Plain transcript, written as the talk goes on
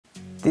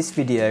This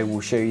video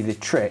will show you the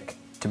trick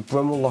to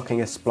Brummel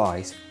locking a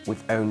splice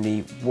with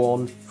only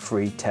one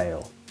free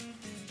tail.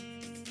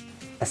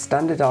 A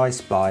standard eye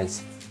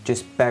splice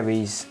just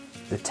buries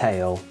the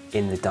tail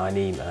in the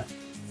Dyneema.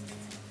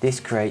 This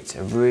creates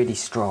a really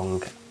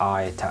strong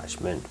eye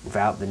attachment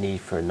without the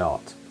need for a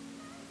knot.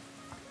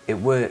 It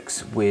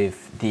works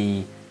with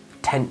the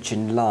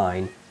tension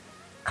line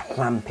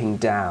clamping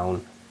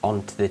down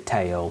onto the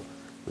tail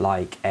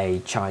like a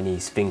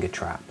Chinese finger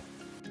trap.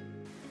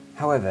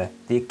 However,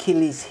 the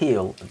Achilles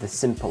heel of the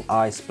simple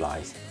eye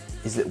splice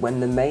is that when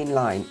the main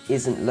line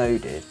isn't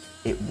loaded,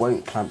 it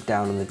won't clamp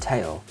down on the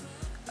tail,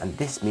 and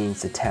this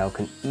means the tail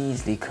can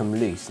easily come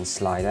loose and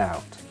slide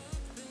out.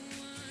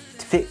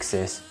 To fix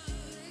this,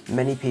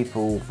 many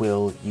people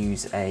will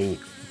use a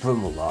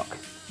Brummel lock.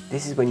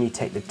 This is when you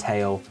take the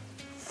tail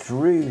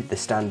through the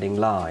standing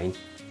line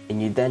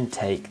and you then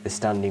take the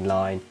standing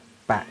line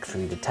back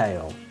through the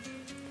tail.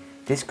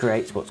 This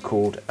creates what's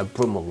called a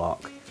Brummel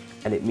lock,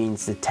 and it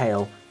means the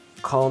tail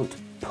can't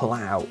pull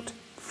out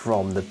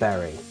from the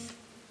berry.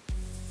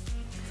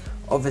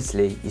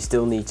 Obviously, you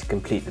still need to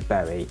complete the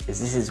berry, as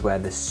this is where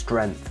the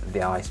strength of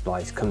the eye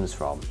splice comes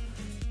from.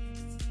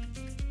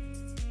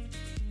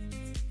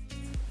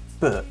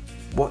 But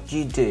what do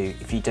you do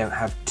if you don't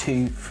have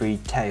two free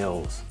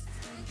tails?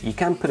 You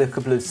can put a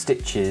couple of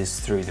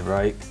stitches through the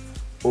rope,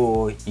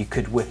 or you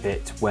could whip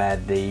it where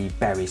the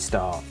berry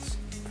starts.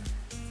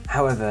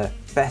 However,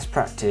 best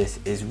practice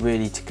is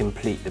really to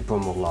complete the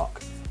Brummel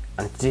lock,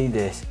 and to do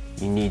this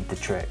you need the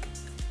trick.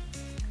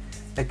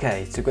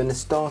 Okay, so we're going to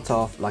start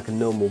off like a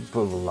normal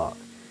Brummel lock,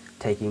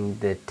 taking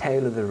the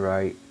tail of the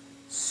rope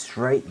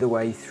straight the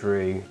way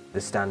through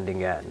the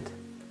standing end.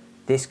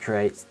 This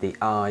creates the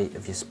eye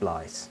of your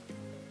splice.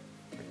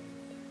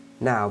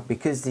 Now,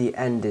 because the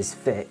end is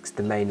fixed,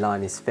 the main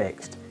line is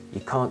fixed, you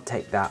can't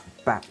take that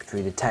back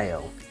through the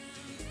tail.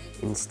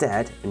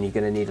 Instead, and you're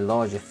going to need a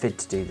larger fid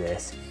to do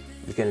this,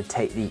 you're going to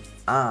take the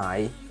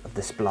eye of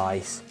the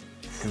splice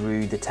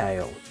through the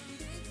tail.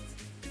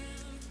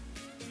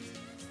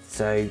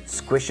 So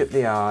squish up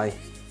the eye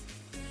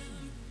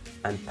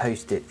and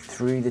post it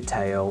through the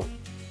tail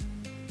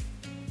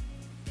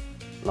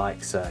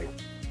like so.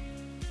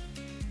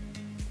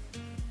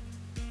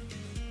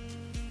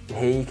 And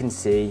here you can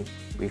see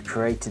we've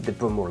created the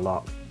Brummel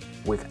lock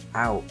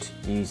without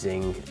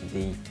using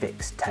the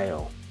fixed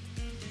tail.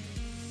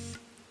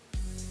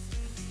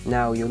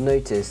 Now you'll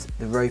notice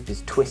the rope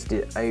is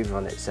twisted over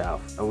on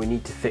itself, and we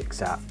need to fix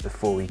that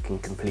before we can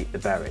complete the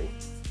berry.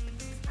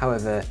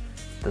 However,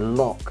 the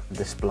lock of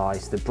the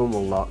splice, the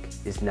Brummel lock,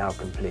 is now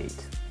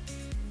complete.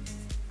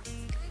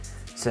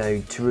 So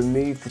to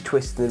remove the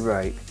twist in the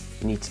rope,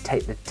 you need to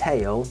take the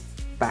tail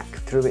back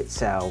through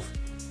itself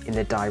in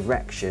the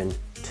direction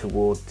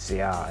towards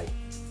the eye.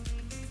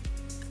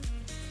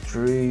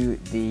 Through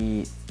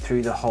the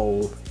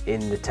hole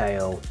in the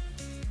tail,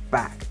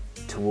 back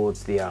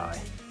towards the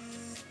eye.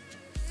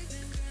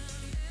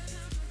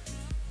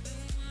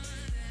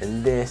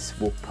 And this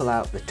will pull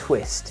out the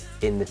twist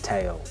in the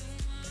tail.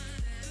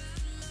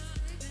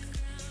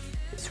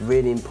 It's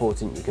really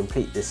important you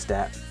complete this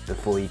step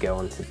before you go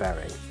on to the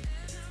berry.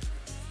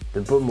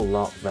 The Brummel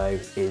lock though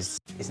is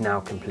now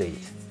complete,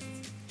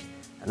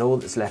 and all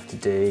that's left to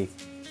do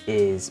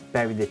is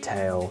bury the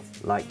tail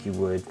like you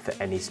would for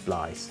any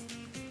splice.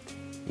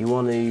 You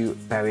want to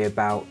bury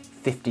about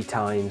 50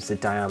 times the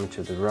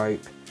diameter of the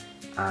rope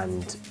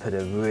and put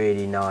a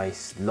really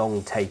nice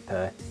long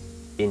taper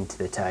into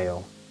the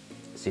tail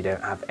so you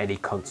don't have any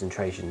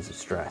concentrations of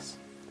stress.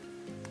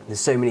 There's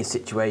so many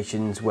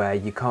situations where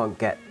you can't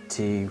get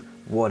to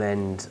one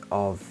end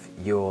of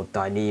your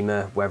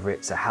Dyneema, whether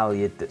it's a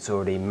halyard that's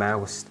already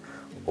moused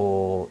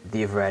or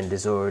the other end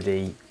is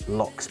already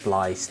lock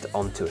spliced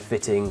onto a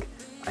fitting,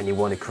 and you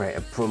want to create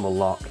a Brummel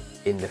lock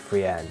in the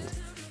free end.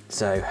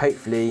 So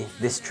hopefully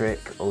this trick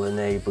will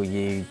enable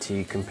you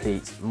to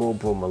complete more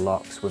Brummel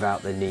locks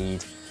without the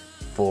need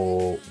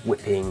for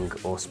whipping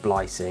or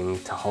splicing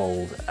to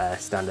hold a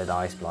standard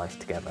eye splice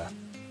together.